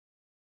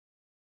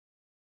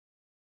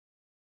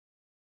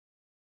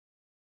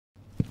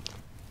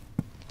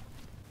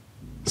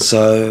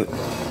So,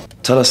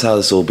 tell us how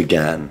this all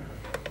began.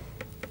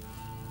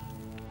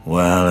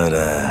 Well,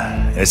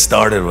 it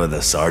started with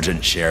a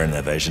sergeant sharing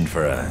a vision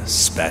for a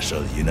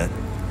special unit.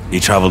 He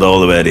travelled all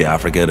the way to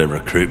Africa to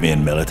recruit me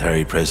in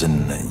military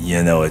prison.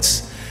 You know,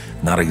 it's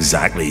not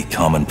exactly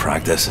common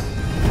practice.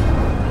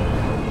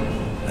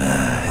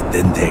 It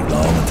didn't take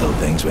long until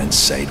things went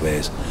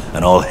sideways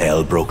and all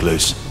hell broke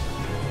loose.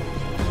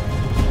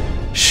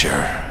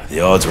 Sure, the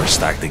odds were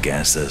stacked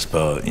against us,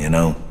 but, you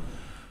know,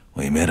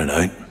 we made it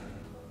out.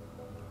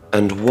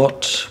 And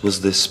what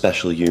was this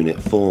special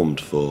unit formed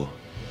for?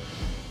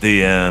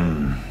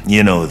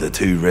 You know, the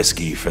too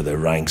risky for the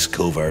ranks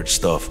covert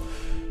stuff.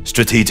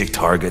 Strategic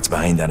targets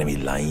behind enemy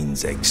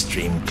lines,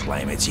 extreme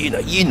climates,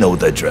 you know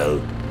the drill.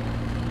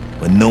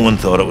 When no one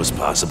thought it was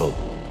possible,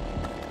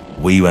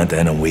 we went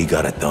in and we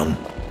got it done.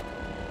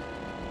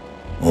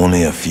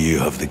 Only a few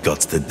have the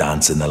guts to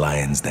dance in the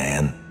lion's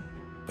den,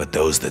 but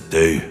those that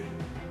do,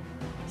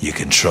 you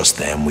can trust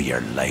them with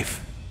your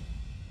life.